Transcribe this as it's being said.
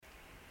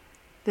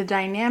the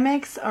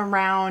dynamics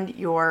around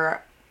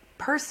your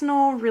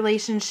personal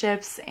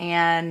relationships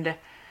and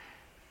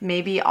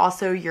maybe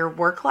also your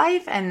work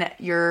life and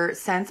your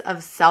sense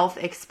of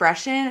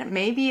self-expression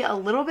may be a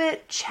little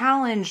bit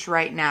challenged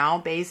right now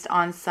based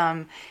on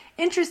some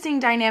interesting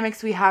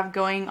dynamics we have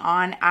going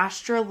on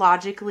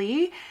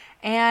astrologically.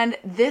 And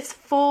this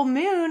full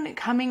moon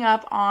coming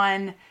up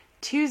on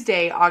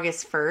Tuesday,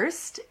 August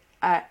 1st,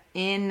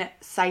 in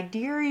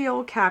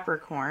sidereal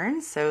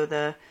Capricorn. So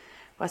the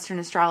Western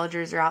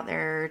astrologers are out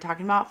there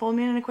talking about full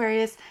moon in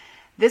Aquarius.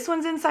 This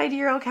one's in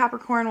sidereal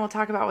Capricorn. We'll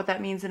talk about what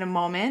that means in a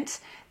moment.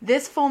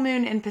 This full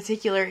moon in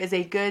particular is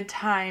a good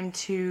time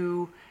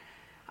to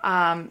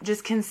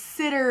just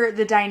consider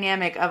the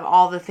dynamic of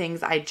all the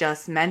things I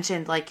just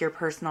mentioned, like your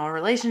personal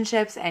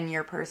relationships and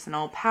your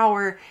personal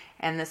power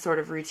and the sort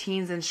of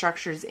routines and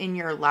structures in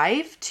your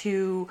life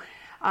to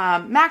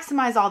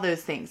maximize all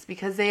those things,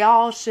 because they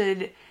all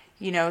should,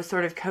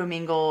 sort of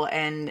commingle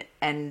and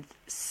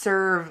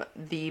serve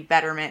the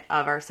betterment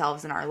of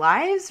ourselves and our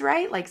lives,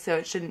 right? Like, so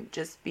it shouldn't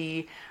just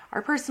be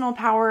our personal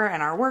power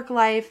and our work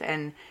life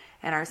and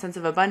our sense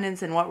of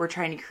abundance and what we're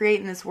trying to create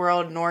in this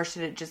world, nor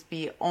should it just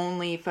be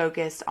only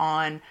focused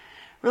on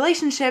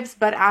relationships,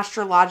 but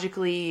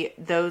astrologically,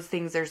 those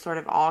things are sort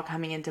of all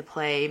coming into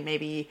play,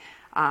 maybe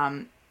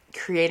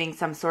creating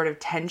some sort of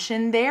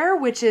tension there,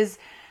 which is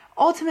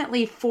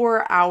ultimately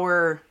for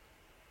our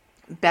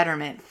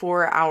betterment,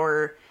 for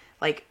our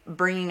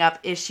bringing up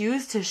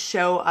issues to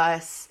show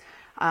us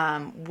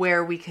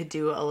where we could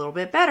do a little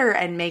bit better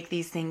and make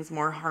these things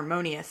more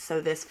harmonious.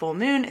 So this full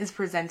moon is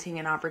presenting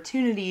an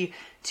opportunity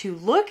to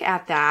look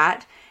at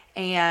that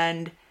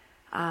and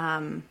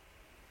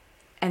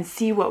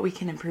see what we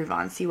can improve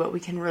on, see what we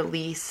can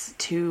release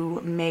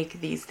to make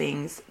these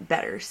things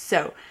better.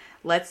 So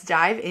let's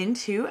dive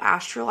into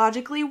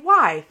astrologically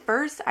why.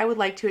 First, I would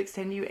like to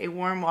extend you a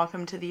warm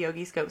welcome to the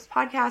Yogi Scopes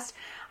podcast.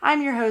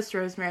 I'm your host,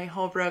 Rosemary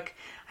Holbrook.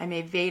 I'm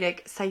a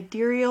Vedic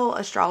sidereal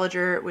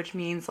astrologer, which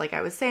means, like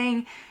I was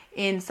saying,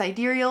 in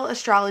sidereal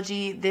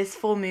astrology, this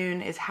full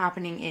moon is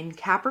happening in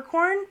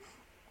Capricorn.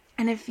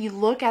 And if you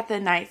look at the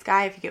night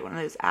sky, if you get one of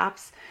those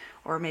apps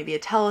or maybe a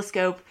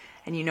telescope,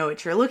 and you know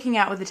what you're looking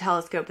at with the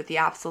telescope, but the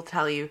apps will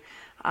tell you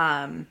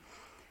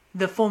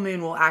the full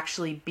moon will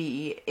actually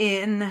be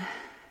in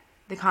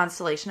the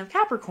constellation of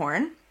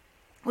Capricorn,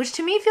 which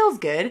to me feels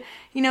good.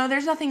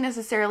 There's nothing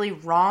necessarily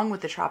wrong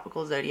with the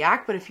tropical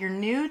zodiac, but if you're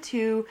new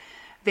to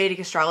Vedic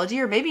astrology,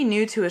 or maybe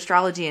new to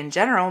astrology in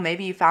general,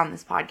 maybe you found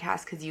this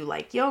podcast because you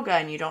like yoga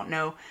and you don't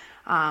know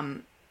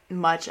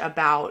much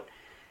about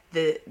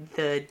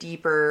the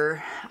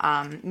deeper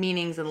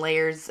meanings and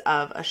layers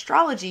of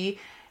astrology.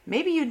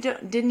 Maybe you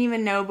didn't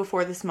even know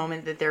before this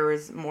moment that there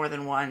was more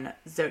than one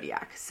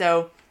zodiac.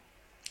 So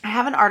I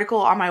have an article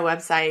on my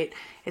website.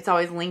 It's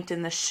always linked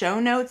in the show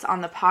notes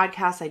on the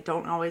podcast. I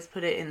don't always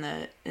put it in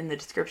the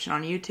description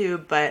on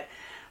YouTube, but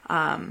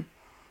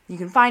you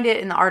can find it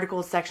in the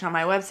articles section on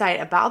my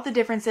website about the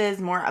differences,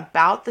 more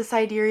about the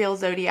sidereal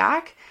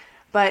zodiac.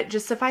 But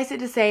just suffice it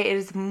to say, it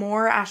is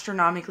more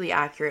astronomically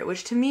accurate,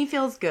 which to me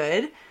feels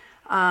good.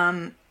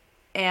 And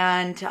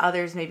to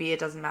others, maybe it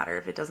doesn't matter.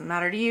 If it doesn't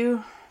matter to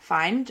you,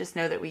 fine. Just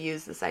know that we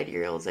use the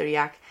sidereal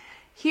zodiac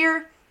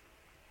here,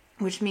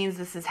 which means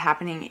this is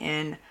happening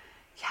in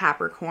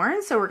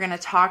Capricorn. So we're going to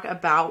talk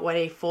about what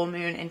a full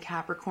moon in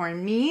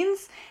Capricorn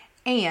means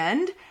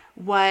and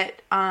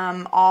what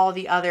all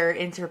the other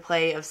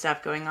interplay of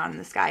stuff going on in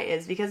the sky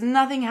is, because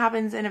nothing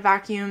happens in a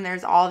vacuum.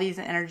 There's all these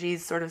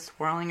energies sort of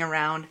swirling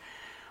around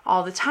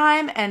all the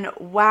time. And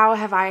wow,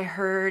 have I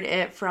heard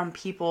it from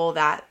people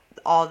that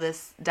all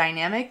this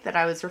dynamic that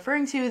I was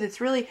referring to,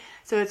 it's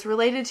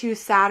related to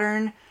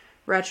Saturn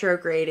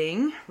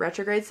retrograding.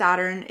 Retrograde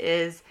Saturn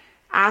is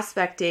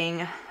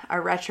aspecting a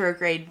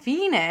retrograde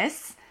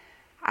Venus,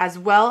 as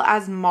well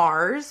as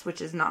Mars,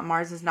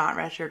 Mars is not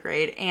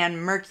retrograde,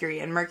 and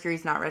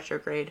Mercury's not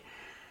retrograde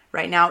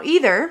right now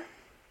either,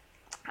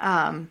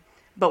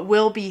 but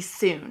will be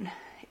soon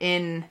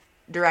in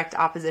direct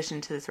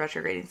opposition to this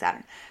retrograding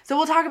Saturn. So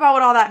we'll talk about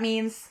what all that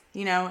means.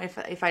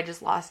 If I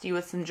just lost you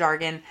with some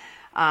jargon,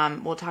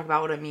 we'll talk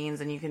about what it means,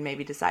 and you can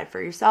maybe decide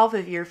for yourself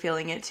if you're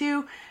feeling it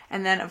too.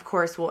 And then, of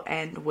course, we'll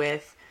end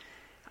with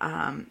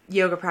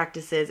yoga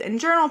practices and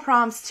journal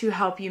prompts to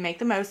help you make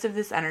the most of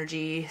this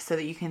energy so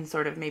that you can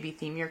sort of maybe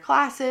theme your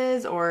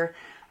classes or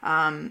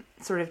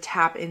sort of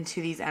tap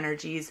into these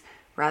energies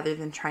rather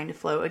than trying to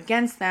flow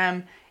against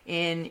them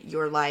in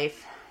your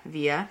life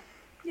via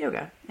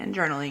yoga and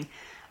journaling.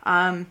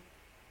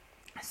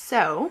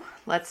 So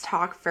let's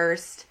talk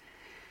first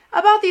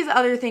about these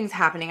other things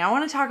happening. I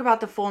want to talk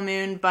about the full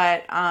moon,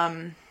 but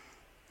I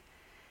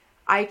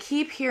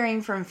keep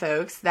hearing from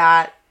folks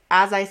that,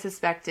 as I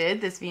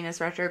suspected, this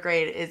Venus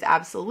retrograde is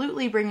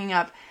absolutely bringing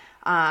up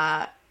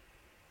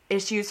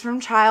issues from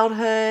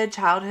childhood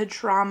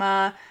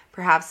trauma,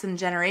 perhaps some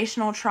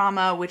generational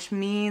trauma, which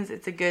means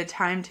it's a good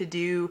time to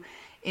do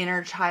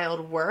inner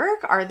child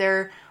work. Are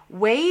there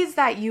ways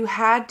that you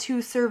had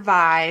to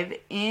survive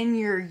in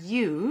your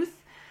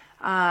youth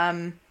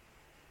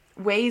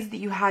ways that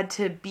you had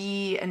to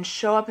be and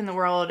show up in the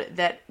world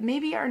that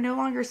maybe are no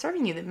longer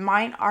serving you, that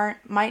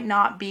might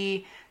not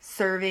be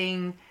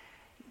serving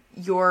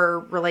your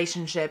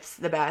relationships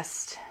the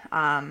best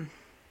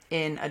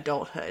in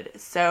adulthood.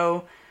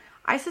 So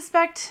I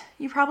suspect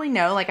you probably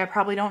know, like I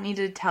probably don't need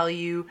to tell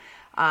you,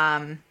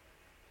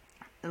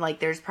 like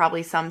there's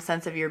probably some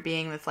sense of your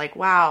being that's like,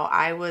 wow,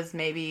 I was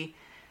maybe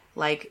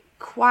like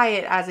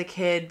quiet as a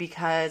kid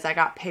because I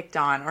got picked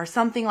on or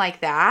something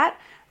like that,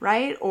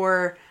 right?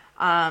 Or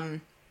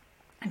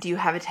do you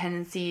have a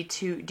tendency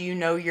to, do you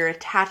know your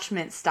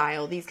attachment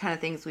style? These kind of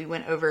things we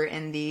went over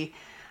in the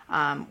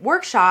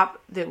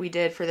workshop that we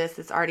did for this.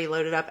 It's already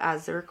loaded up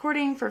as the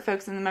recording for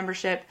folks in the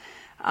membership.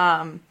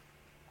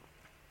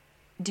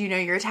 Do you know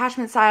your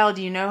attachment style?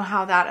 Do you know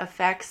how that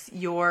affects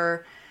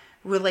your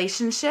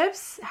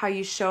relationships, how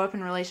you show up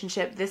in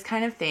relationship? This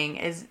kind of thing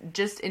is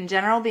just in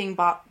general being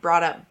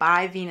brought up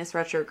by Venus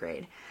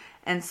retrograde.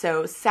 And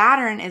so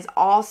Saturn is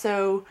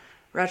also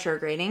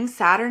retrograding.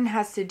 Saturn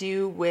has to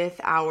do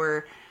with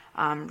our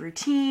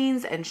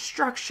routines and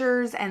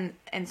structures and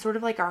sort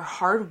of like our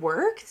hard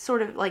work,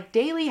 sort of like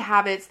daily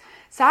habits.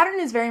 Saturn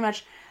is very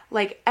much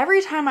like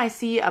every time I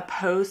see a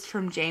post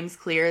from James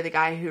Clear, the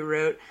guy who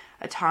wrote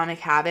Atomic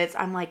Habits,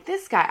 I'm like,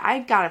 this guy, I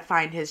gotta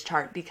find his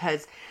chart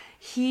because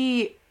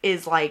he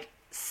is like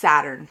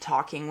Saturn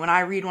talking. When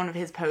I read one of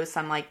his posts,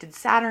 I'm like, did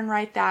Saturn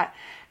write that?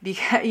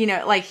 Because, you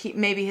know, like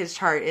maybe his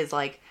chart is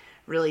like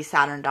really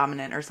Saturn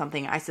dominant or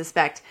something, I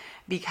suspect,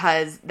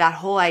 because that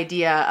whole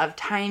idea of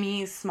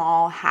tiny,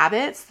 small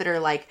habits that are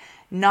like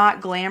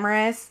not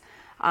glamorous,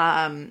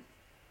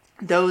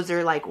 those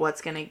are like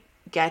what's going to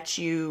get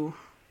you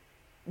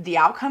the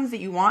outcomes that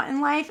you want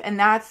in life. And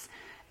that's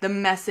the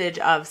message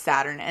of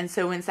Saturn. And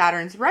so when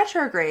Saturn's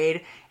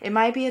retrograde, it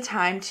might be a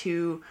time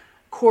to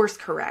course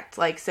correct.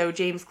 Like, so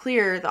James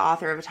Clear, the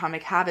author of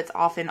Atomic Habits,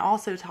 often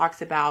also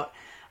talks about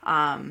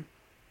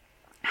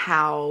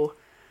how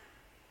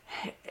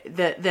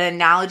the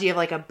analogy of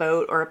like a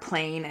boat or a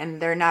plane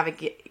and their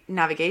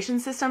navigation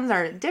systems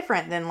are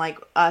different than like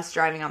us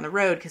driving on the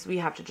road, because we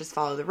have to just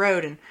follow the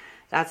road, and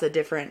that's a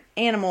different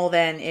animal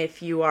than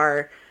if you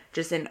are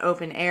just in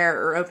open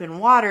air or open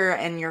water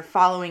and you're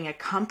following a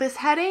compass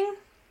heading.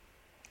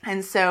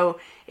 And so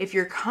if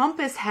your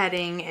compass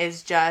heading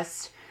is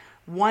just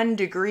 1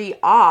 degree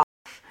off,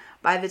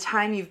 by the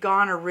time you've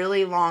gone a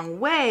really long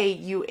way,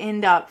 you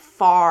end up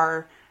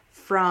far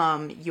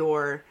from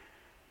your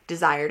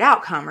desired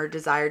outcome or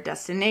desired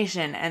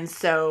destination. And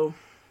so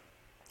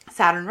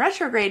Saturn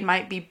retrograde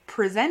might be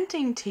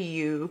presenting to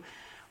you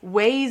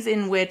ways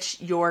in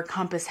which your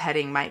compass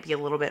heading might be a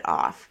little bit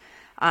off.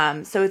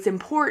 So it's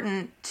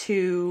important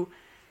to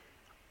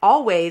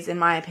always, in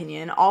my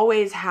opinion,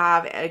 always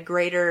have a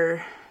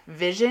greater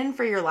vision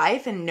for your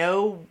life and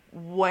know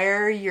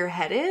where you're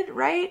headed,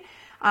 right?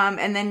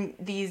 And then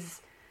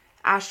these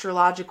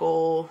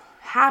astrological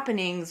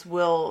happenings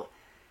will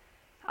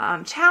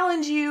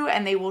challenge you,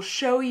 and they will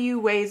show you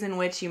ways in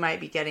which you might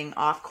be getting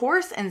off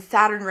course. And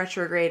Saturn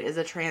retrograde is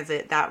a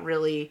transit that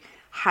really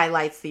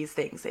highlights these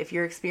things. If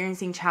you're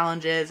experiencing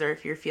challenges, or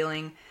if you're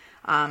feeling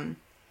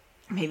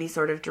maybe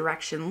sort of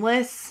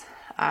directionless,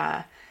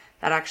 that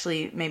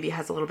actually maybe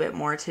has a little bit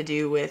more to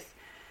do with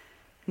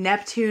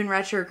Neptune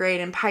retrograde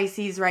in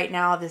Pisces right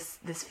now.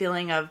 This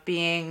feeling of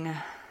being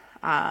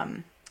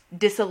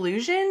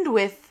disillusioned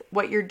with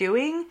what you're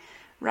doing,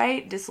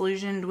 right?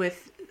 Disillusioned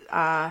with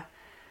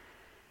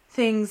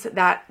things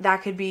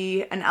that could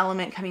be an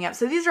element coming up.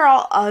 So these are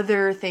all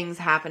other things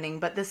happening,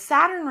 but the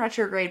Saturn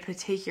retrograde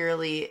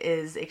particularly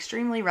is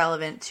extremely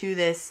relevant to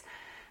this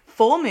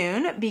full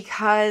moon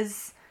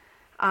because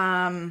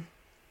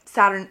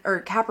Saturn, or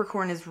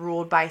Capricorn, is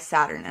ruled by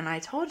Saturn. And I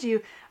told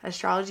you,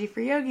 Astrology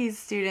for Yogis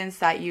students,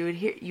 that you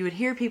would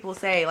hear people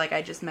say, like,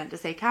 I just meant to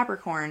say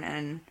Capricorn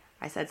and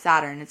I said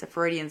Saturn. It's a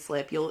Freudian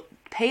slip. You'll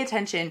pay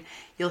attention.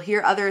 You'll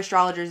hear other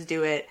astrologers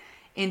do it,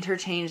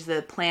 interchange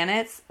the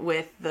planets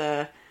with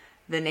the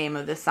name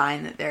of the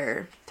sign that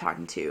they're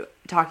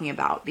talking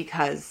about,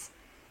 because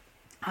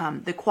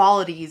the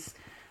qualities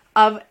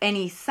of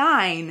any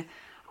sign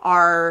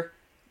are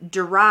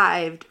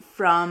derived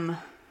from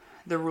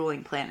the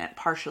ruling planet,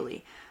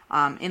 partially,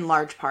 in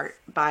large part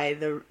by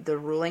the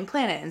ruling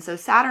planet. And so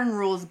Saturn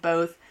rules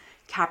both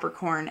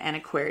Capricorn and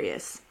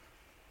Aquarius.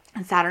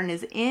 And Saturn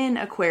is in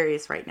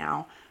Aquarius right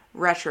now,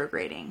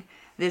 retrograding.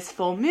 This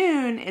full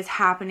moon is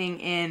happening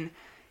in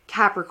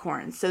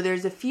Capricorn. So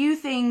there's a few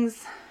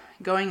things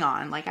going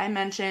on. Like I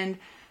mentioned,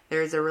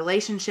 there's a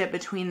relationship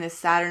between this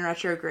Saturn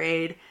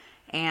retrograde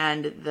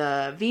and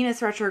the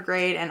Venus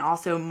retrograde, and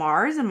also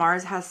Mars. And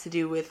Mars has to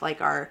do with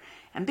like our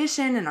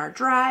ambition and our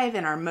drive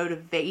and our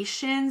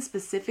motivation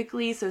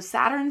specifically. So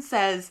Saturn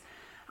says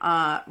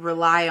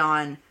rely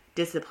on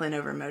discipline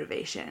over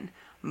motivation.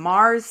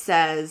 Mars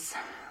says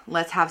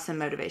let's have some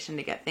motivation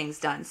to get things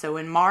done. So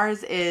when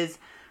Mars is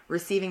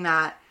receiving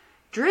that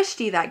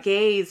drishti, that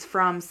gaze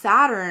from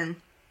Saturn,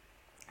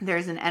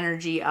 there's an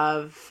energy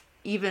of,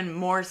 even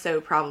more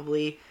so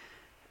probably,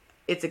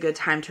 it's a good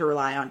time to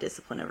rely on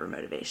discipline over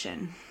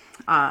motivation.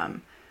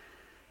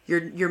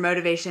 your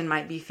motivation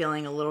might be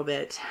feeling a little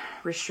bit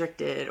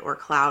restricted or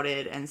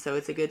clouded. And so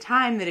it's a good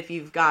time that if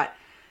you've got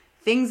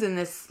things in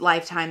this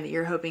lifetime that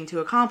you're hoping to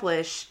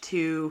accomplish,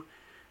 to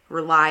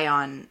rely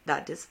on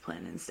that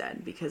discipline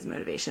instead, because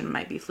motivation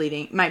might be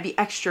fleeting, might be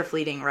extra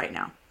fleeting right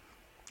now.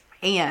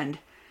 And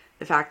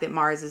the fact that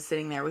Mars is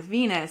sitting there with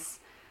Venus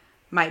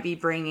might be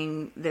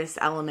bringing this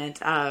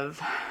element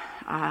of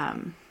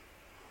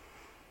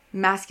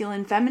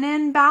masculine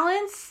feminine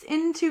balance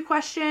into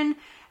question.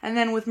 And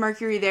then with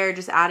Mercury there,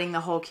 just adding the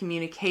whole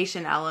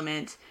communication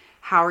element.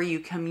 How are you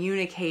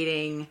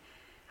communicating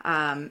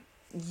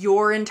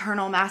your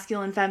internal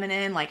masculine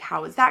feminine? Like,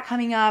 how is that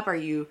coming up? Are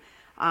you,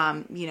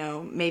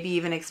 maybe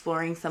even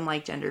exploring some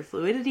like gender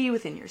fluidity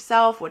within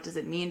yourself? What does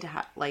it mean to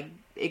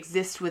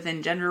exist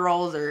within gender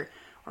roles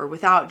or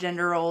without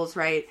gender roles,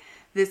 right?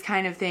 This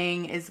kind of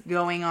thing is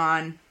going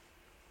on.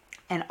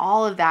 And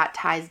all of that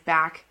ties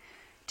back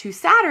to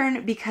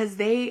Saturn, because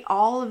these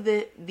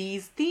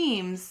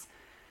themes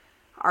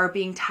are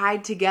being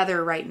tied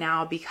together right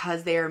now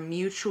because they are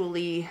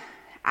mutually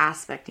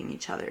aspecting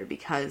each other,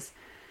 because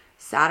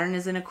Saturn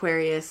is in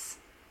Aquarius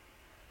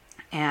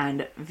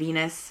and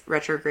Venus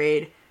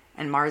retrograde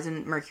and Mars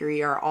and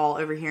Mercury are all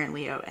over here in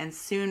Leo, and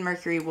soon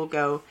Mercury will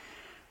go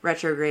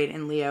retrograde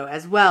in Leo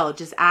as well,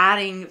 just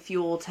adding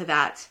fuel to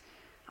that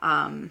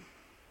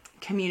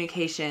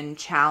communication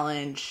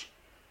challenge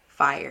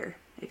fire,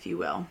 if you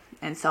will,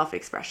 and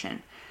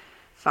self-expression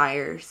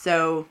fire.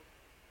 So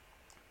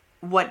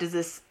what does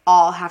this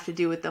all have to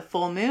do with the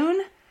full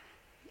moon?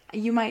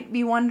 You might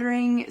be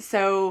wondering.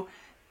 So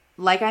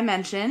like I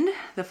mentioned,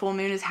 the full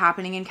moon is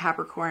happening in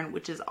Capricorn,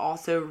 which is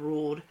also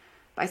ruled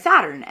by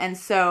Saturn. And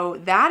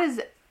so that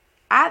is,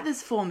 at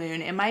this full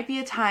moon, it might be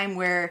a time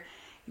where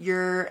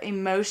your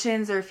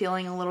emotions are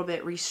feeling a little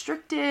bit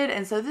restricted.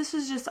 And so this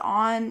is just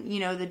on,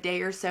 the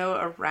day or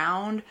so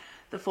around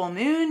the full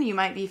moon. You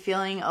might be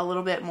feeling a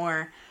little bit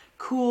more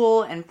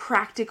cool and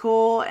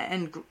practical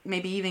and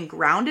maybe even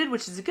grounded,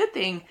 which is a good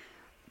thing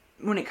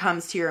when it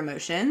comes to your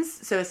emotions.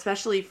 So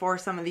especially for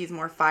some of these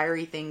more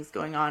fiery things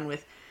going on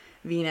with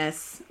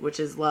Venus, which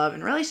is love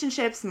and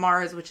relationships,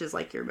 Mars, which is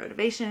like your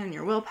motivation and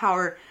your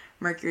willpower,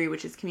 Mercury,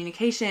 which is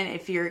communication.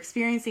 If you're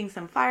experiencing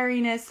some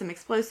fieriness, some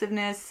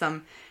explosiveness,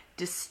 some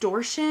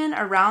distortion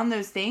around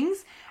those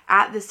things,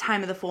 at this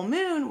time of the full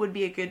moon would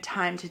be a good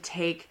time to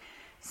take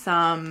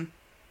some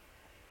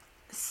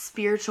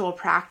spiritual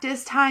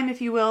practice time,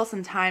 if you will.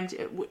 Some time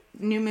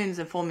new moons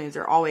and full moons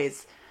are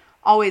always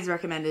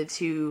recommended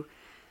to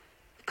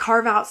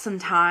carve out some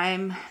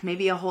time,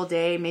 maybe a whole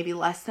day, maybe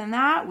less than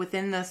that,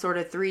 within the sort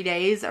of 3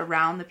 days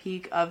around the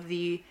peak of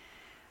the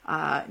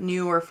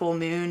new or full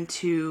moon,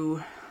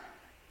 to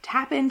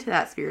tap into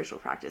that spiritual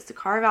practice, to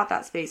carve out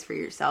that space for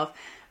yourself.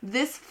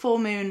 This full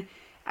moon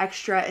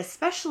extra,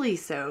 especially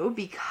so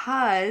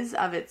because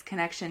of its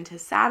connection to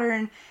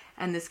Saturn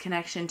and this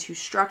connection to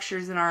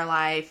structures in our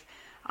life,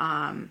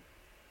 and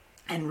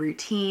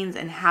routines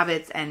and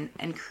habits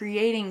and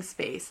creating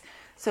space.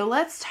 So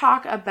let's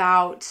talk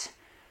about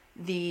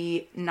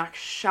the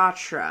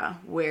nakshatra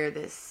where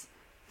this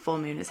full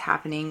moon is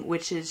happening,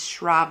 which is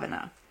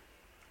Shravana.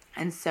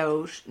 And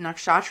so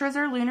nakshatras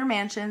are lunar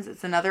mansions.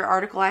 It's another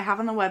article I have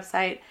on the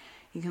website.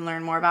 You can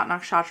learn more about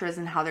nakshatras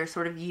and how they're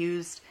sort of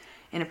used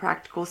in a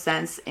practical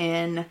sense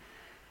in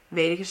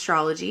Vedic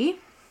astrology.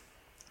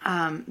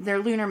 They're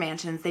lunar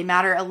mansions. They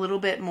matter a little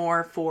bit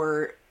more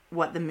for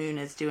what the moon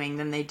is doing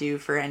than they do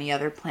for any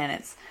other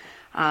planets.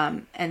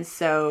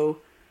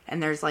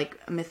 And there's like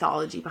a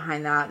mythology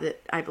behind that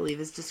I believe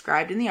is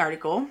described in the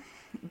article.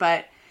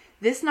 But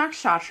this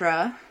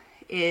nakshatra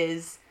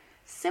is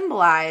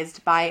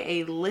symbolized by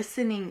a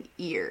listening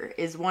ear,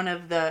 is one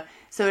of the,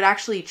 so it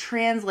actually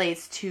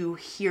translates to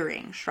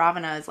hearing.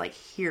 Shravana is like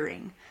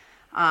hearing.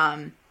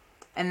 And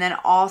then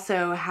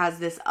also has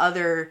this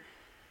other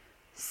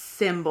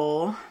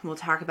symbol we'll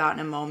talk about in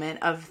a moment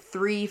of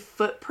 3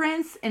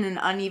 footprints in an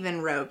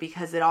uneven row,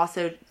 because it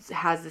also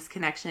has this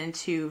connection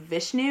to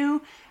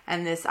Vishnu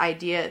and this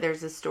idea.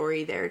 There's a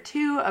story there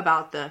too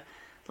about the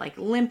like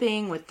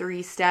limping with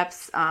 3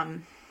 steps.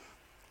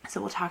 So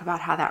we'll talk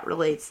about how that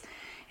relates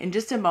in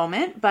just a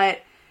moment.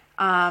 But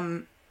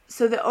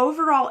so the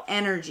overall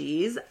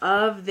energies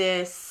of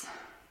this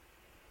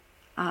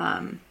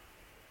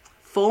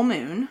full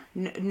moon,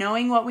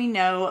 knowing what we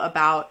know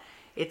about,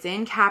 it's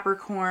in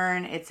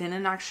Capricorn, it's in a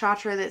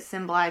nakshatra that's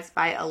symbolized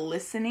by a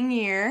listening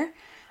ear,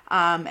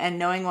 and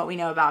knowing what we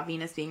know about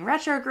Venus being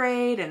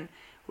retrograde, and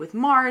with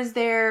Mars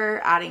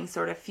there, adding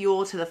sort of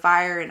fuel to the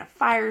fire in a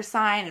fire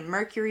sign, and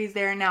Mercury's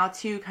there now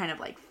too, kind of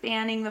like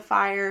fanning the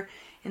fire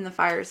in the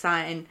fire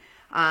sign.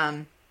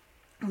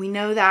 We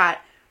know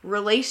that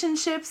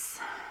relationships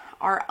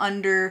are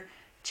under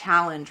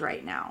challenge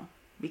right now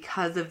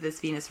because of this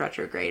Venus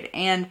retrograde,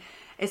 and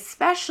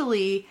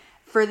especially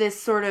for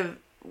this sort of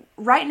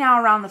right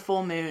now around the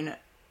full moon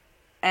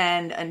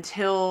and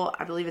until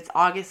I believe it's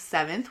August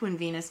 7th when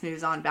Venus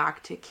moves on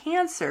back to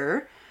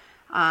Cancer,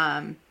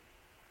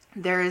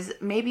 there's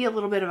maybe a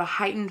little bit of a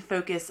heightened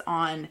focus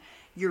on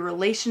your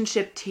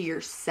relationship to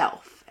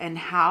yourself and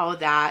how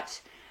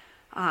that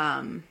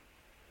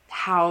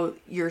how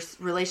your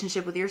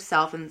relationship with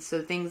yourself, and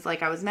so things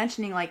like I was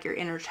mentioning, like your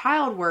inner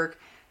child work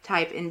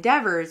type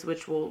endeavors,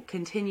 which will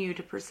continue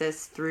to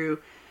persist through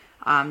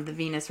the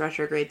Venus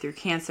retrograde through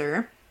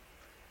Cancer,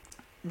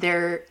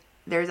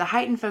 there's a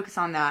heightened focus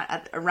on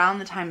that around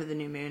the time of the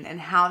new moon and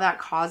how that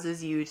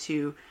causes you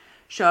to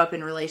show up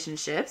in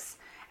relationships.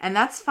 And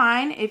that's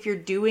fine if you're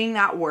doing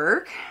that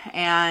work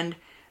and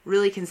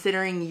really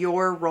considering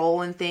your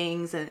role in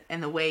things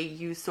and the way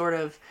you sort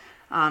of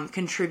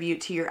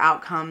contribute to your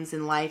outcomes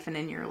in life and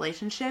in your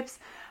relationships.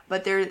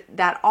 But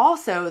that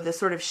also, the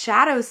sort of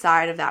shadow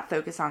side of that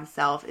focus on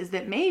self is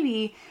that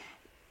maybe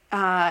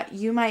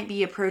you might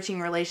be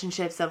approaching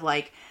relationships of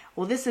like,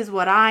 well, this is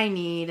what I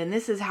need and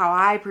this is how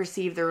I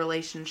perceive the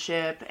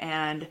relationship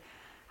and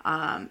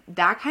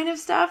that kind of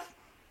stuff.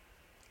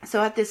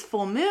 So at this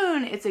full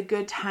moon, it's a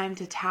good time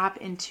to tap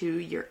into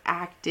your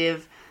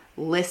active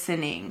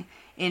listening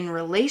in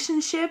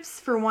relationships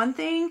for one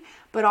thing,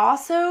 but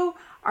also,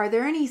 are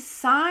there any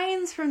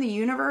signs from the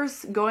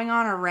universe going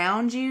on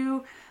around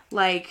you,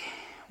 like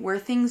where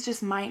things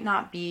just might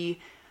not be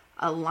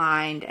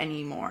aligned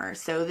anymore?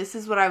 So this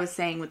is what I was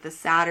saying with the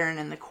Saturn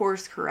and the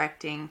course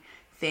correcting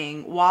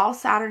thing. While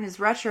Saturn is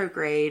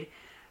retrograde,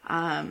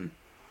 are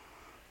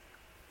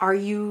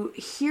you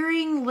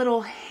hearing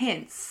little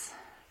hints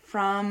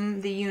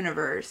from the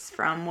universe,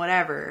 from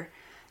whatever,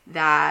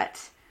 that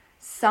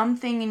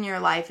something in your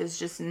life is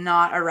just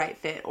not a right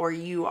fit, or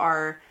you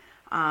are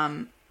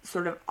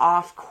sort of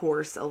off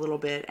course a little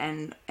bit,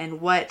 and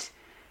what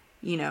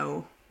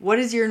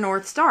is your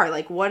North Star?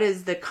 Like, what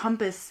is the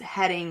compass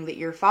heading that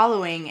you're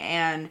following?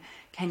 And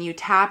can you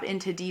tap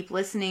into deep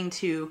listening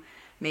to,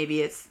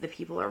 maybe it's the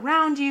people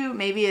around you,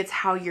 maybe it's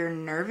how your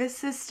nervous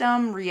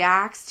system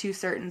reacts to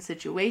certain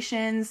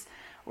situations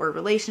or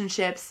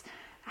relationships.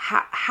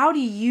 How do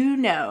you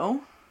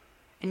know?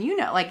 And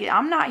like,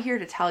 I'm not here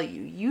to tell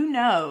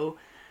you,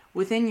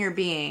 within your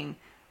being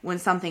when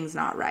something's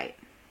not right.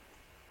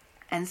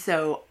 And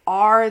so,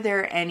 are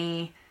there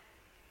any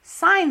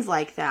signs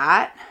like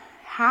that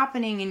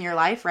happening in your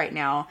life right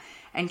now?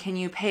 And can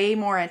you pay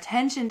more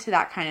attention to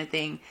that kind of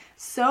thing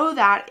so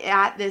that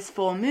at this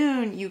full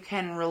moon, you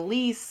can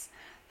release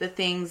the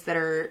things that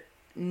are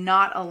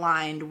not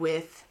aligned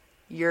with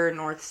your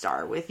North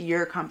Star, with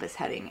your compass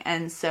heading?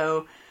 And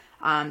so,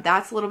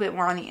 that's a little bit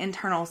more on the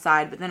internal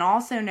side, but then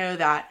also know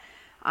that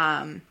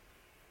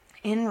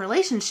in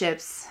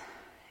relationships,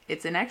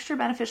 it's an extra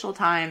beneficial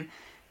time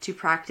to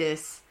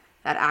practice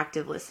that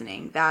active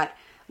listening, that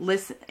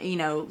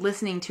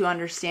listening to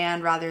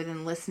understand rather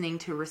than listening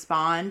to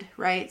respond,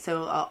 right?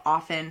 So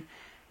often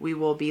we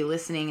will be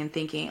listening and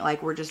thinking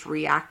like we're just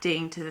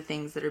reacting to the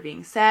things that are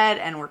being said,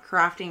 and we're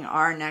crafting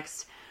our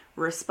next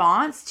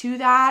response to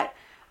that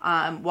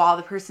while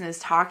the person is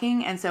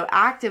talking. And so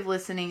active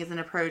listening is an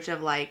approach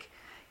of like,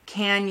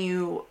 can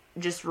you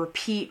just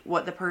repeat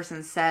what the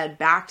person said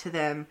back to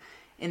them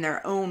in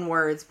their own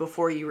words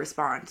before you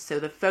respond? So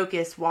the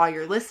focus while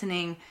you're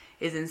listening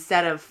is,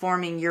 instead of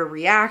forming your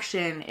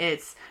reaction,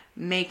 it's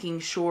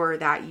making sure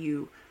that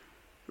you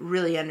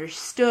really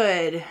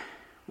understood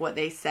what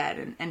they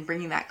said and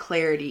bringing that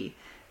clarity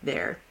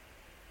there.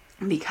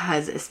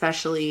 Because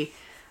especially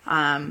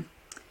when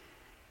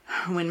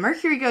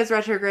Mercury goes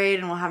retrograde,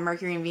 and we'll have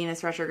Mercury and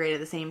Venus retrograde at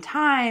the same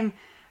time,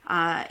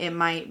 it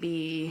might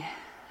be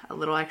a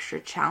little extra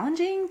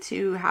challenging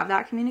to have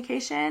that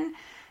communication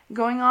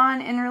going on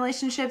in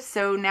relationships.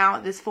 So now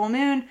at this full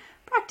moon,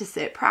 practice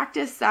it.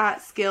 Practice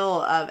that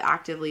skill of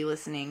actively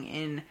listening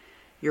in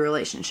your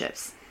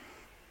relationships.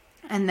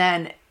 And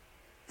then,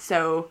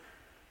 so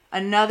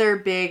another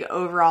big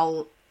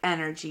overall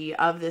energy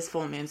of this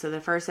full moon. So the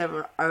first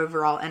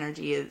overall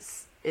energy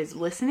is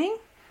listening,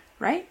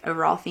 right?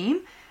 Overall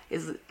theme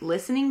is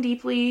listening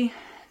deeply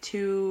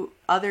to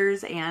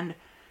others and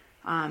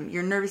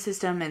your nervous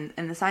system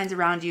and the signs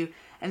around you.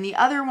 And the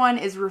other one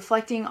is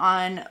reflecting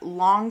on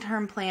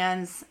long-term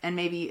plans and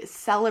maybe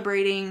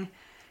celebrating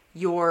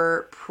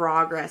your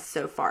progress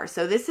so far.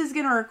 So this is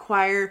going to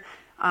require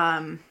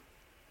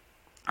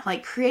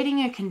like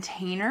creating a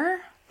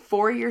container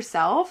for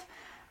yourself.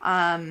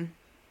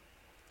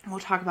 We'll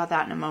talk about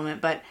that in a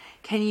moment, but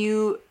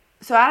so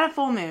at a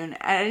full moon,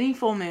 at any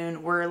full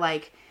moon, we're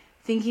like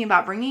thinking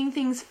about bringing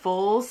things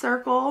full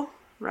circle,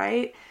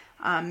 right?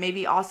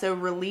 Maybe also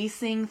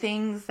releasing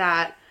things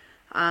that,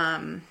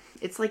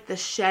 it's like the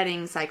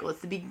shedding cycle.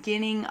 It's the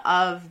beginning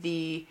of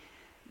the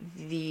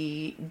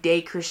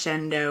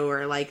decrescendo,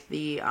 or like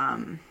the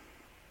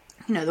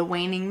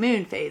waning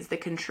moon phase, the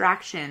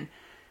contraction,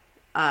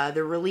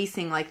 the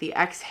releasing, like the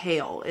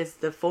exhale is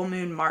the full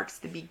moon marks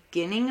the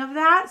beginning of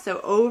that.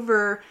 So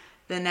over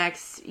the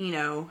next,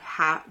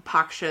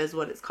 paksha is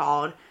what it's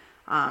called,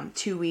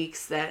 2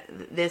 weeks, that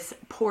this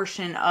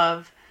portion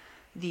of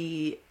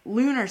the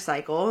lunar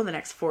cycle, the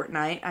next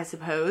fortnight, I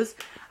suppose,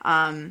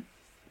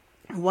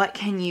 what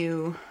can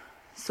you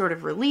sort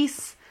of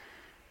release,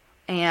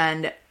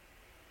 and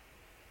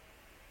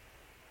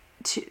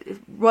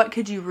what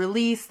could you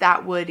release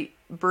that would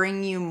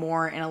bring you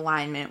more in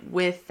alignment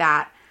with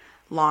that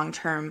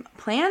long-term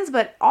plans,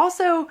 but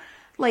also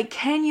like,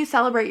 can you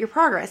celebrate your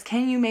progress?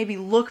 Can you maybe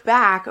look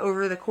back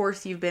over the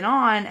course you've been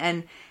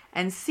on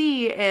and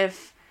see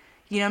if,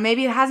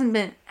 maybe it hasn't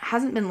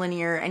been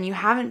linear and you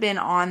haven't been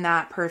on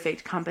that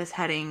perfect compass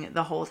heading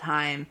the whole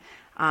time.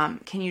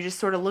 Can you just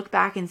sort of look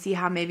back and see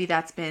how maybe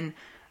that's been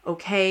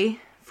okay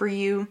for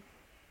you?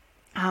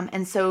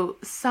 And so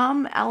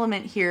some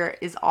element here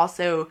is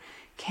also,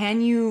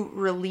 can you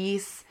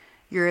release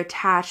your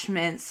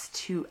attachments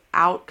to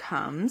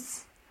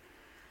outcomes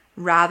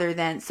rather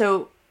than,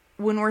 so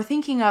when we're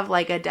thinking of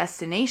like a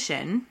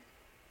destination,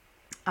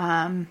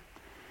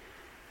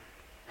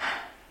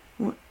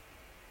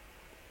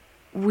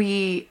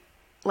 we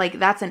like,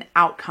 that's an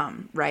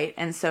outcome, right?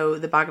 And so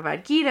the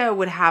Bhagavad Gita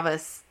would have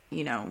us,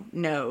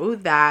 know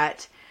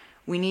that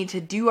we need to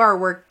do our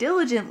work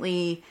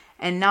diligently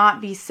and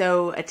not be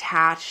so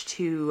attached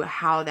to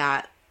how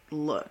that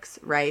looks,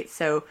 right?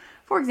 So,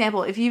 for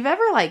example, if you've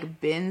ever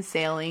like been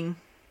sailing,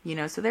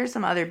 so there's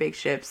some other big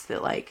ships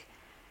that like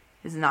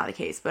is not the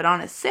case, but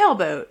on a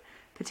sailboat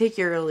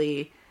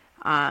particularly,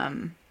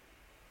 and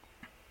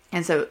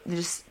so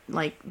just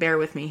like bear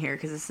with me here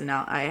because this is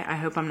now, I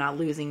hope I'm not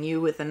losing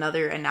you with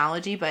another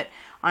analogy, but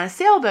on a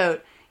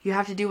sailboat you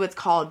have to do what's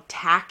called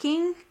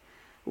tacking,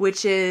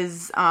 which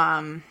is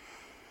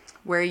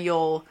where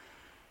you'll,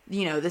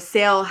 the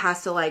sail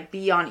has to like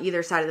be on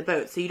either side of the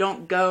boat. So you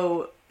don't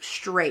go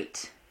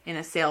straight in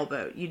a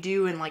sailboat. You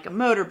do in like a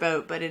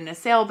motorboat, but in a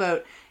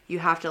sailboat, you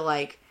have to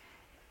like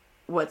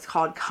what's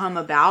called come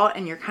about,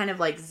 and you're kind of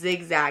like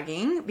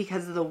zigzagging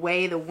because of the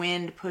way the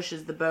wind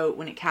pushes the boat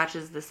when it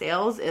catches the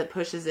sails. It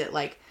pushes it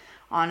like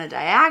on a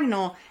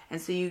diagonal, and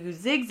so you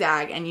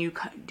zigzag and you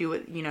do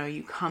it,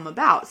 you come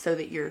about so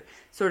that you're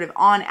sort of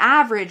on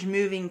average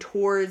moving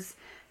towards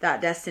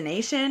that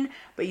destination,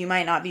 but you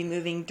might not be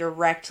moving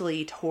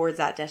directly towards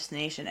that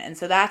destination. And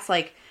so that's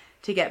like,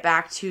 to get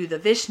back to the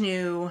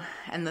Vishnu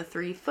and the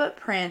 3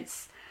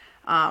 footprints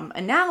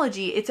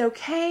analogy, it's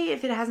okay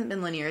if it hasn't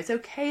been linear. It's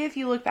okay if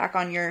you look back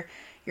on your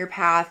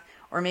path,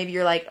 or maybe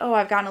you're like, oh,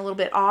 I've gotten a little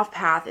bit off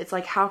path. It's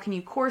like, how can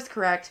you course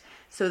correct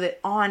so that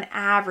on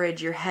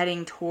average you're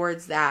heading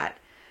towards that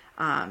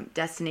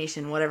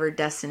destination, whatever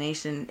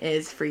destination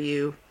is for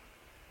you.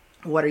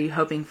 What are you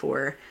hoping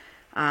for?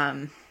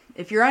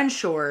 If you're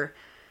unsure,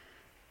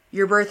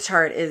 your birth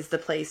chart is the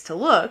place to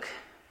look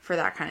for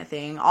that kind of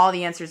thing. All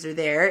the answers are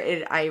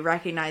there. I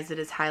recognize that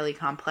it's highly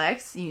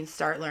complex. You can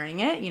start learning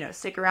it,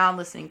 stick around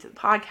listening to the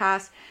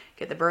podcast,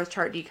 get the birth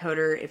chart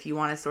decoder if you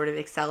want to sort of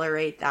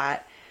accelerate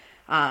that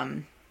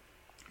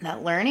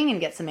learning and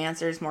get some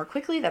answers more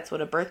quickly. That's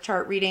what a birth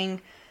chart reading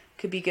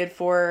could be good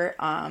for.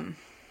 And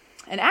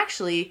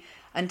actually,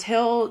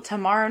 until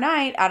tomorrow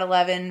night at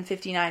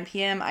 11:59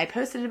 p.m., I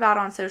posted about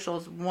on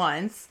socials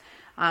once,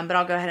 but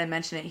I'll go ahead and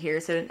mention it here.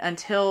 So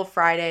until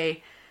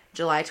Friday,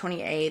 July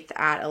 28th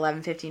at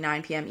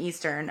 11:59 p.m.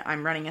 Eastern,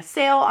 I'm running a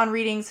sale on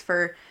readings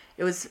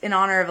it was in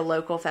honor of a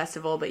local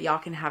festival, but y'all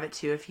can have it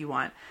too if you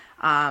want.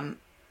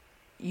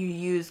 You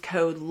use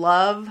code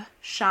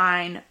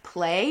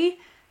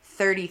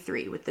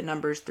LOVESHINEPLAY33 with the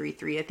numbers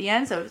 33 at the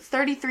end. So it's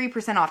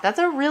 33% off. That's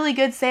a really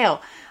good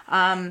sale.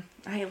 I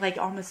like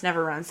almost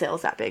never run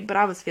sales that big, but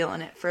I was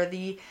feeling it for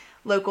the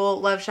local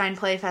Love Shine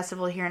Play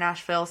Festival here in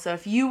Asheville. So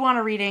if you want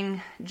a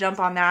reading, jump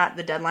on that.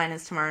 The deadline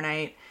is tomorrow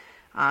night.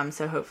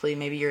 So hopefully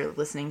maybe you're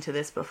listening to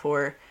this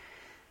before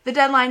the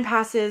deadline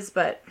passes.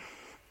 But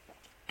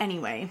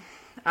anyway,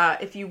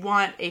 if you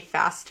want a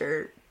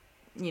faster,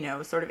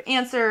 sort of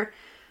answer,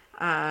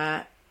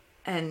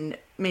 and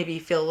maybe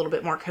feel a little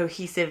bit more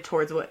cohesive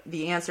towards what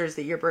the answers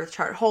that your birth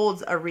chart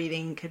holds, a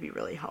reading could be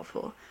really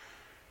helpful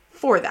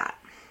for that.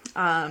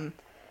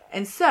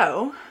 And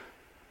so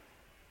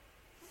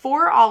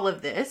for all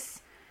of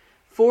this,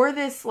 for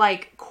this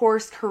like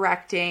course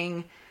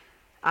correcting,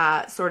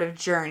 sort of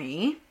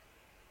journey,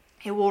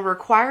 it will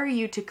require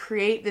you to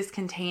create this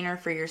container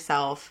for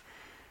yourself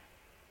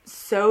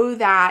so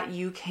that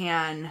you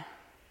can,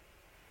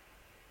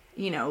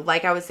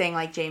 like I was saying,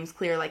 like James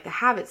Clear, like the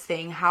habits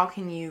thing, how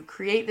can you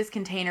create this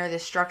container,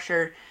 this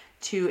structure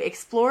to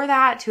explore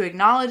that, to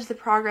acknowledge the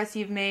progress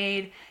you've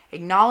made,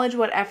 acknowledge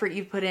what effort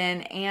you've put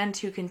in, and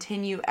to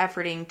continue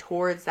efforting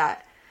towards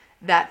that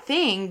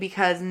thing,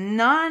 because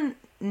nothing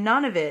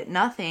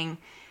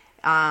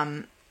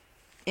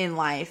in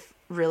life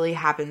really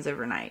happens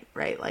overnight,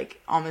 right?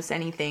 Like almost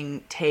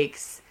anything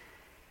takes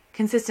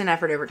consistent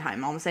effort over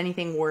time. Almost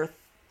anything worth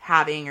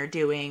having or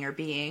doing or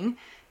being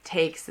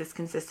takes this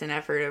consistent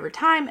effort over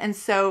time. And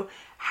so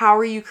how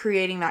are you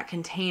creating that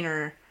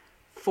container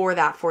for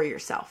that for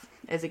yourself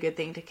is a good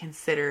thing to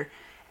consider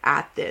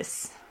at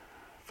this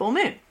full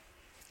moon.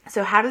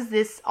 So how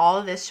does all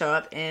of this show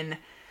up in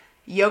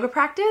yoga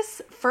practice?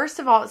 First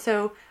of all,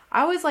 so I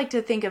always like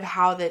to think of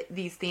how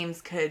these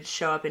themes could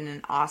show up in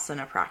an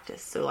asana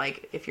practice. So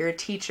like if you're a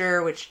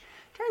teacher, which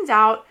turns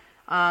out,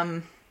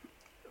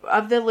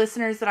 of the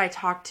listeners that I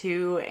talk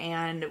to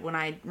and when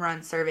I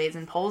run surveys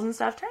and polls and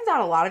stuff, turns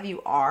out a lot of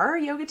you are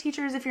yoga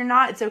teachers. If you're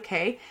not, it's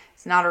okay.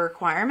 It's not a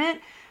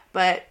requirement.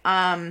 But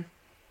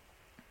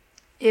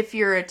if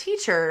you're a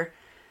teacher,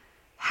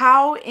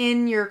 how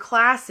in your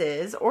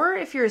classes, or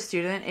if you're a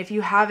student, if you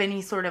have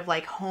any sort of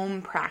like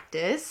home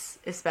practice,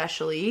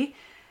 especially,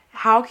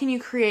 how can you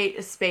create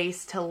a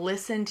space to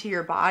listen to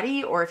your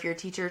body, or if you're a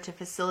teacher, to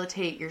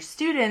facilitate your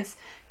students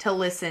to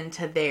listen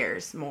to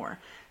theirs more?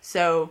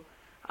 So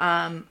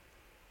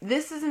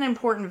this is an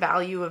important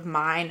value of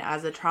mine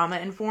as a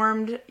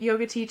trauma-informed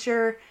yoga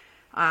teacher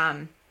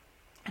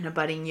and a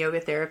budding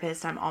yoga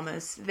therapist. I'm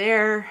almost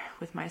there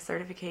with my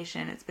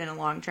certification. It's been a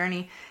long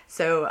journey.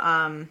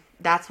 So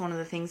that's one of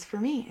the things for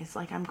me. It's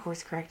like I'm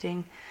course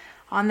correcting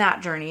on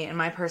that journey in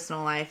my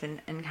personal life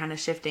and kind of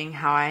shifting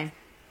how I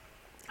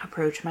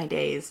approach my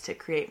days to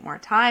create more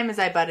time as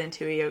I bud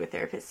into a yoga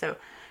therapist. So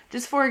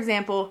just for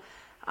example,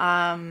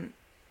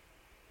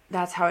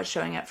 that's how it's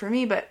showing up for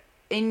me. But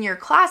in your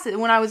classes,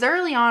 when I was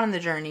early on in the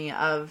journey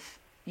of,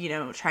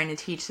 trying to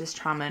teach this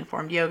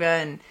trauma-informed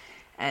yoga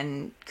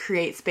and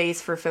create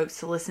space for folks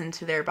to listen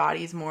to their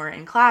bodies more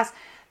in class,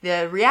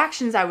 the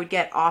reactions I would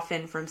get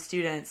often from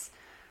students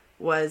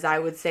was, I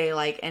would say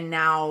like, and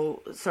now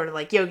sort of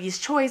like yogi's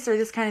choice or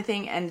this kind of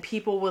thing. And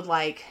people would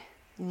like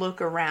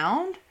look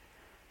around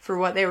for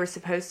what they were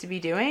supposed to be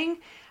doing.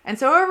 And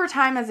so over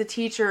time as a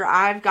teacher,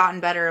 I've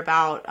gotten better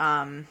about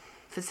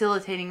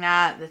facilitating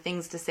that, the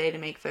things to say to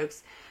make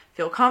folks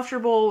feel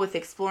comfortable with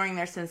exploring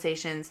their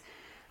sensations.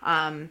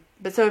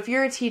 But so if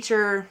you're a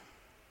teacher,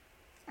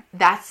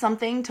 that's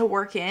something to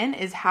work in,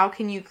 is how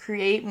can you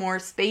create more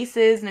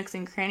spaces, nooks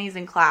and crannies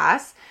in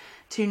class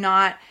to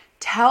not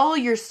tell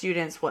your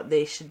students what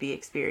they should be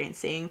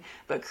experiencing,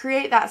 but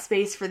create that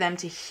space for them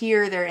to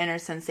hear their inner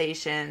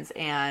sensations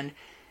and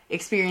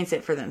experience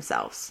it for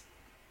themselves.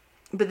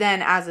 But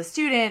then as a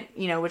student,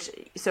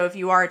 so if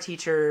you are a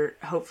teacher,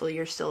 hopefully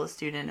you're still a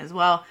student as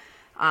well.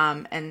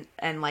 And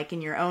like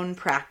in your own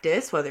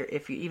practice,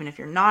 even if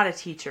you're not a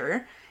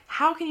teacher,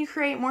 how can you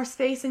create more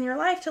space in your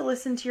life to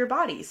listen to your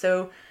body?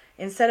 So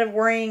instead of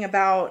worrying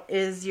about,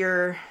 is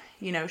your,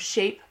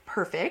 shape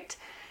perfect,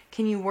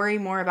 can you worry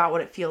more about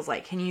what it feels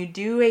like? Can you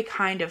do a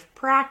kind of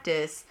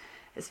practice,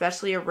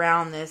 especially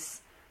around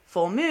this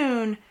full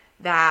moon,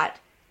 that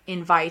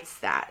invites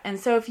that? And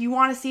so if you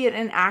want to see it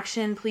in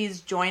action,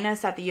 please join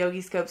us at the Yogi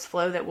Scopes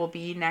Flow that will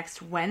be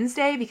next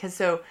Wednesday, because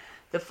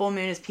the full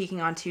moon is peaking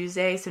on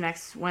Tuesday. So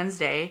next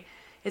Wednesday,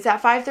 it's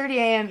at 5:30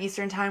 a.m.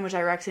 Eastern time, which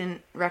I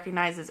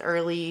recognize is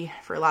early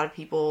for a lot of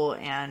people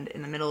and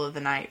in the middle of the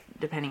night,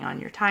 depending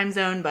on your time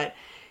zone. But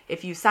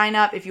if you sign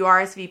up, if you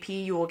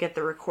RSVP, you will get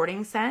the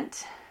recording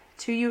sent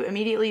to you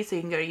immediately. So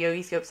you can go to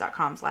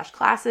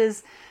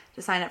yogiscopes.com/classes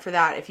to sign up for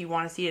that. If you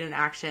want to see it in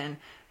action,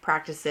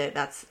 practice it.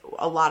 That's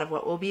a lot of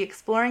what we'll be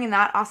exploring in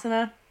that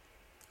asana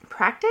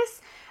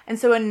practice. And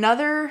so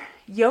another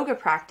yoga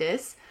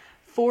practice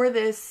for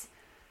this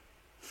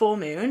full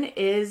moon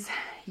is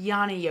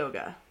Jnana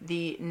yoga,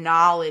 the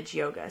knowledge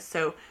yoga.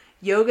 So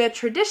yoga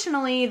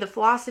traditionally, the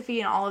philosophy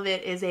and all of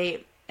it is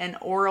an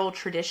oral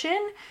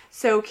tradition.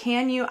 So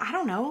can you,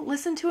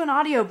 listen to an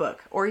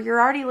audiobook, or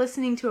you're already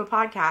listening to a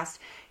podcast.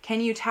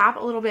 Can you tap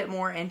a little bit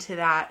more into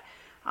that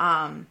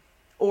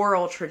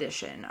oral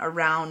tradition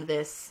around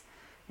this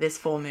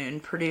full moon,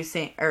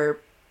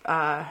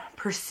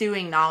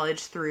 pursuing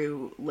knowledge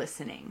through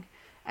listening?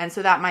 And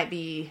so that might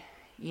be,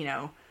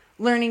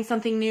 learning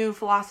something new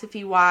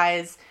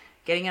philosophy-wise,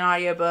 getting an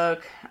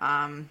audiobook,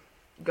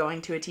 going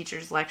to a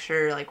teacher's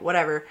lecture, like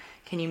whatever.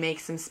 Can you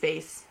make some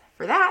space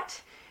for that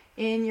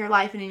in your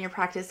life and in your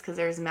practice? Because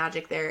there's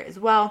magic there as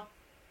well.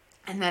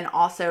 And then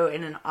also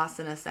in an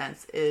asana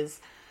sense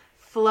is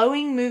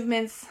flowing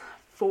movements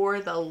for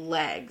the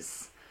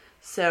legs.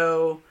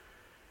 So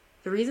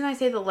the reason I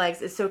say the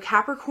legs is so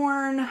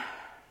Capricorn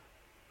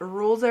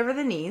rules over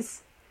the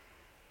knees.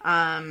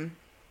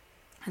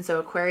 And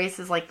so Aquarius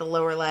is like the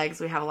lower legs.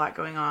 We have a lot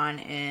going on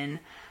in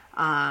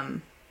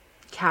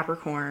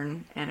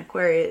Capricorn and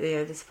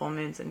Aquarius. This full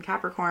moon's in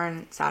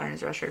Capricorn. Saturn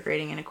is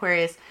retrograding in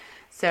Aquarius.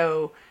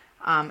 So,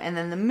 and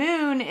then the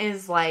moon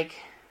is like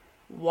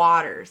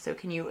water. So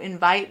can you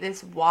invite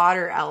this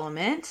water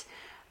element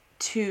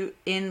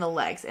in the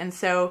legs? And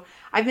so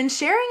I've been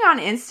sharing on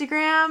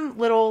Instagram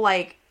little,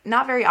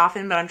 not very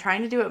often, but I'm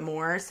trying to do it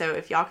more. So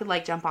if y'all could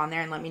jump on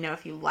there and let me know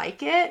if you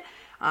like it.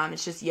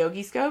 It's just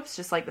Yogi Scopes,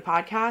 just like the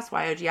podcast.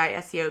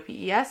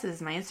 YOGISCOPES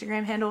is my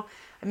Instagram handle.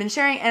 I've been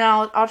sharing, and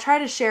I'll try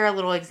to share a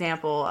little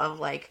example of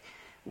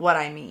what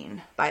I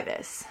mean by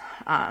this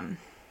on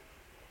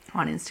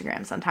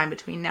Instagram sometime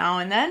between now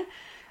and then,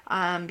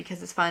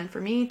 because it's fun for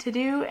me to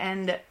do,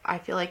 and I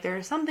feel like there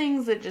are some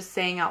things that just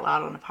saying out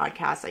loud on a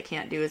podcast I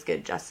can't do as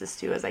good justice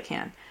to as I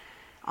can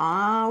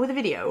with a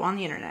video on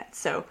the internet.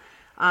 So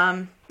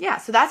so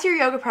that's your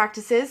yoga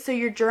practices. So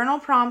your journal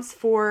prompts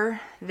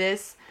for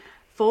this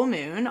full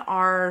moon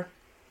are: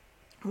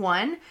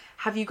 1,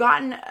 have you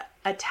gotten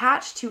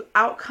attached to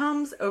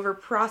outcomes over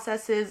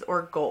processes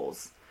or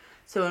goals?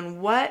 So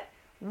in what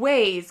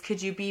ways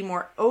could you be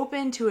more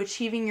open to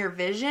achieving your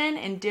vision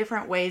in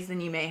different ways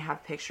than you may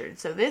have pictured?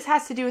 So this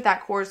has to do with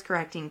that course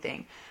correcting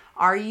thing.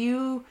 Are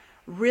you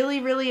really,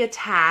 really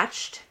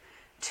attached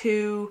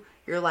to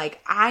you're like,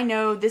 I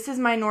know this is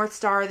my North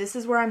Star, this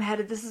is where I'm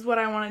headed, this is what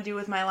I want to do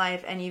with my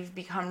life, and you've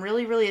become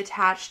really, really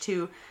attached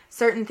to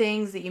certain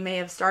things that you may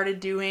have started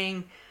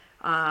doing,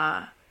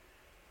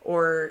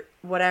 or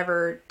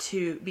whatever,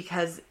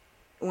 because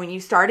when you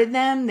started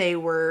them, they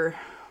were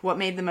what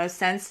made the most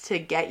sense to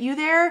get you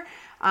there,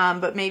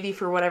 but maybe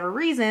for whatever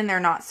reason, they're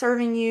not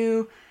serving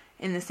you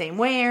in the same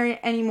way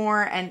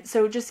anymore. And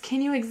so just,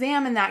 can you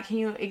examine that? Can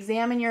you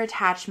examine your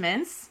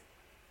attachments?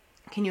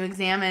 Can you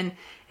examine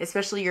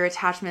especially your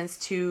attachments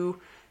to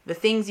the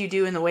things you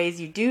do and the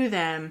ways you do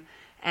them,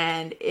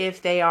 and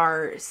if they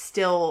are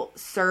still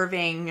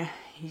serving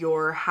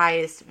your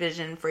highest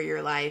vision for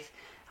your life?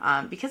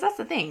 Because that's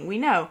the thing. We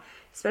know,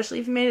 especially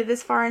if you made it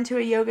this far into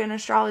a yoga and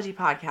astrology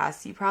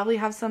podcast, you probably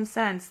have some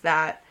sense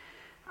that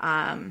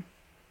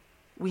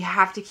we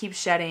have to keep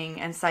shedding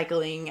and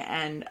cycling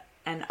and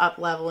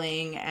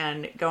up-leveling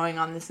and going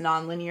on this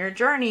non-linear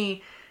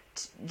journey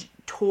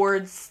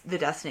towards the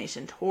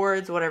destination,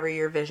 towards whatever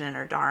your vision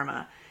or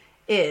dharma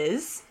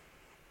is.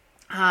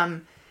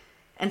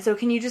 And so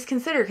can you just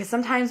consider, because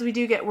sometimes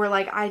we're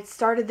like, I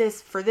started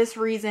this for this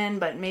reason,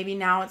 but maybe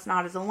now it's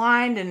not as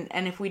aligned.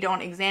 And if we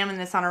don't examine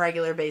this on a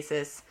regular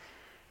basis,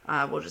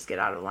 we'll just get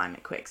out of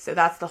alignment quick. So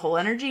that's the whole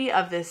energy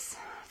of this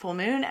full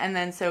moon. And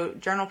then, so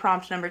journal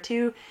prompt number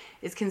 2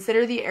 is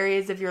consider the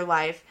areas of your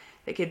life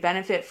that could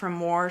benefit from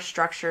more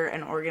structure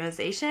and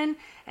organization,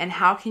 and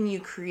how can you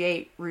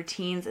create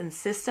routines and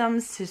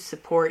systems to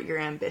support your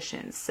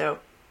ambitions. So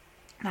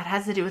that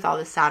has to do with all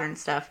the Saturn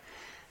stuff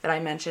that I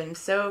mentioned.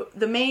 So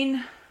the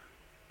main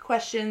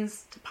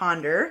questions to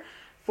ponder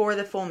for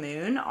the full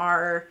moon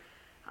are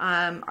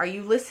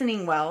you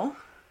listening well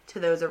to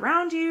those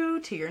around you,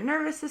 to your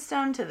nervous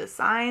system, to the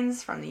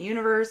signs from the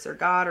universe or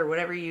God or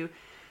whatever you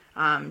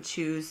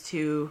choose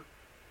to,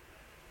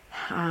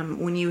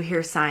 when you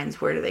hear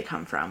signs, where do they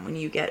come from? When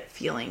you get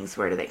feelings,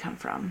 where do they come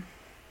from?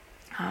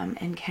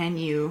 And can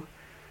you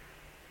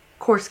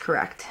course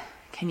correct?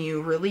 Can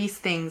you release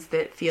things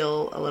that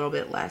feel a little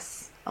bit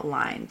less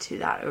aligned to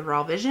that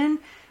overall vision?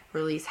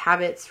 Release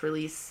habits,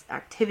 release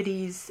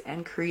activities,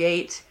 and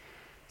create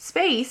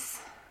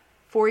space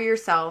for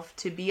yourself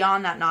to be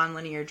on that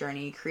nonlinear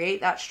journey. Create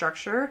that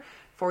structure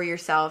for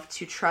yourself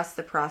to trust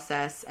the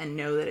process and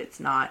know that it's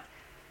not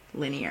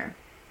linear.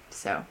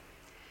 So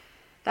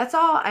that's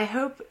all. I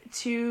hope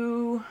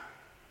to...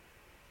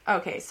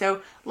 Okay,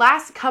 so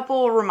last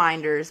couple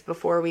reminders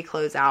before we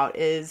close out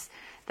is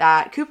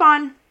that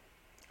coupon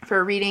for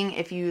a reading,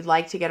 if you'd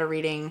like to get a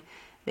reading,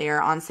 they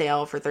are on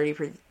sale for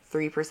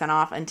 33%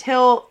 off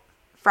until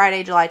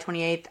Friday, July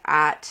 28th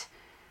at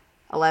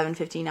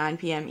 11:59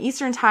 p.m.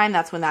 Eastern Time.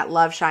 That's when that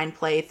Love Shine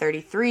Play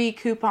 33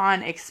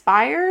 coupon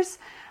expires.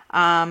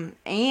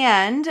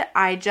 And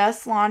I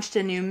just launched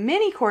a new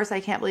mini course. I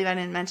can't believe I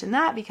didn't mention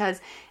that,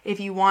 because if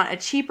you want a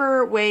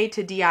cheaper way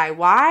to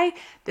DIY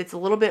that's a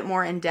little bit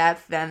more in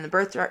depth than the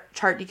birth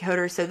chart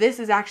decoder. So this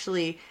is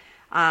actually,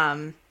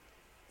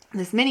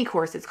 this mini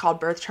course, it's called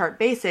Birth Chart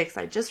Basics.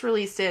 I just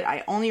released it.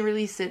 I only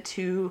released it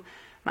to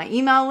my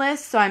email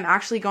list. So I'm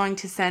actually going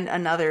to send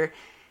another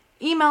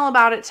email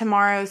about it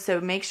tomorrow.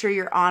 So make sure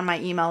you're on my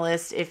email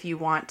list if you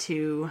want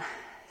to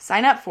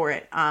sign up for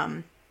it.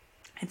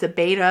 It's a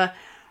beta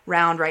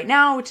round right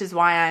now, which is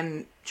why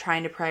I'm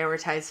trying to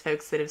prioritize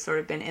folks that have sort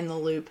of been in the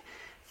loop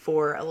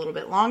for a little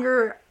bit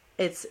longer.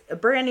 It's a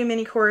brand new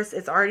mini course.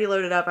 It's already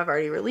loaded up. I've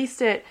already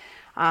released it.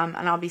 And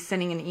I'll be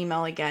sending an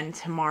email again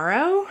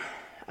tomorrow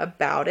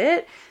about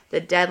it. The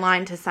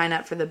deadline to sign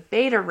up for the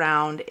beta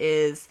round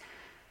is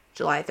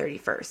July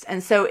 31st.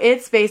 And so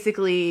it's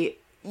basically,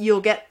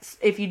 you'll get,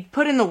 if you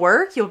put in the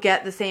work, you'll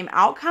get the same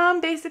outcome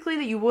basically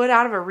that you would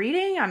out of a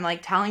reading. I'm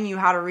like telling you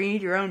how to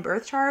read your own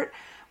birth chart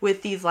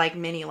with these like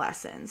mini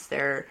lessons.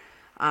 They're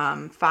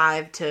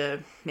 5 to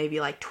maybe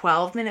like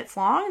 12 minutes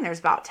long, and there's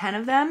about 10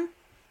 of them.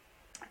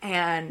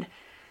 And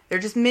they're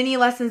just mini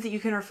lessons that you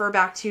can refer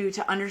back to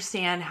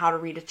understand how to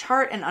read a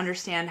chart and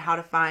understand how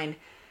to find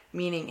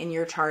meaning in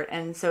your chart.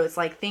 And so it's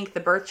like, think the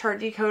birth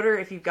chart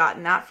decoder, if you've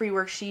gotten that free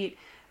worksheet,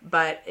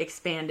 but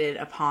expanded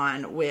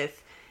upon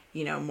with,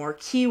 you know, more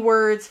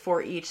keywords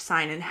for each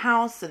sign and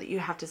house so that you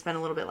have to spend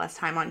a little bit less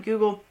time on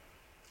Google.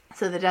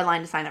 So the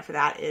deadline to sign up for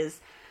that is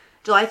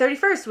July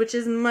 31st, which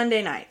is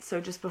Monday night,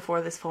 so just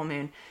before this full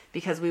moon,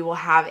 because we will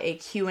have a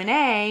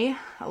Q&A,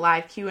 a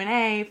live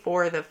Q&A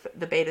for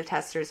the beta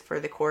testers for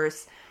the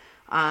course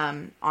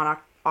on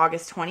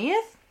August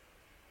 20th.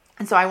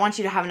 And so I want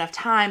you to have enough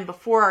time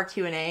before our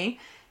Q&A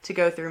to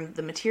go through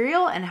the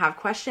material and have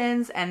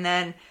questions, and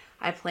then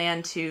I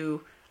plan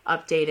to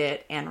update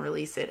it and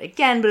release it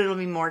again, but it'll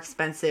be more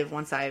expensive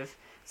once I've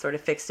sort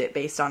of fixed it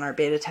based on our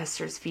beta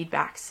testers'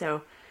 feedback.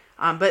 So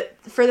but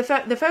for the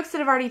folks that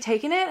have already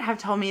taken it have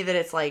told me that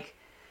it's like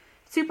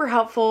super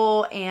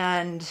helpful,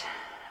 and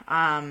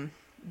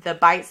the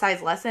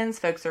bite-sized lessons,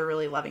 folks are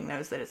really loving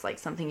those, that it's like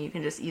something you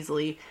can just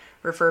easily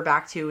refer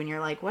back to and you're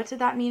like, what did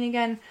that mean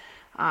again?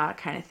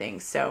 Kind of thing.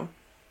 So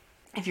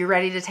if you're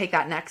ready to take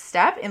that next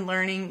step in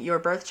learning your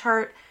birth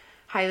chart,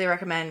 highly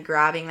recommend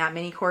grabbing that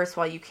mini course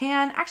while you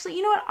can. Actually,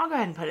 you know what? I'll go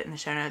ahead and put it in the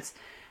show notes.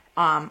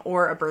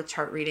 or a birth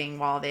chart reading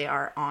while they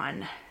are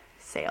on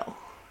sale.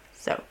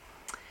 So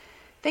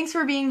thanks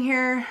for being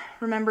here.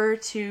 Remember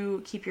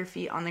to keep your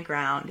feet on the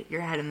ground,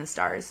 your head in the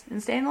stars,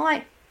 and stay in the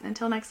light.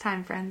 Until next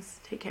time, friends,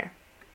 take care.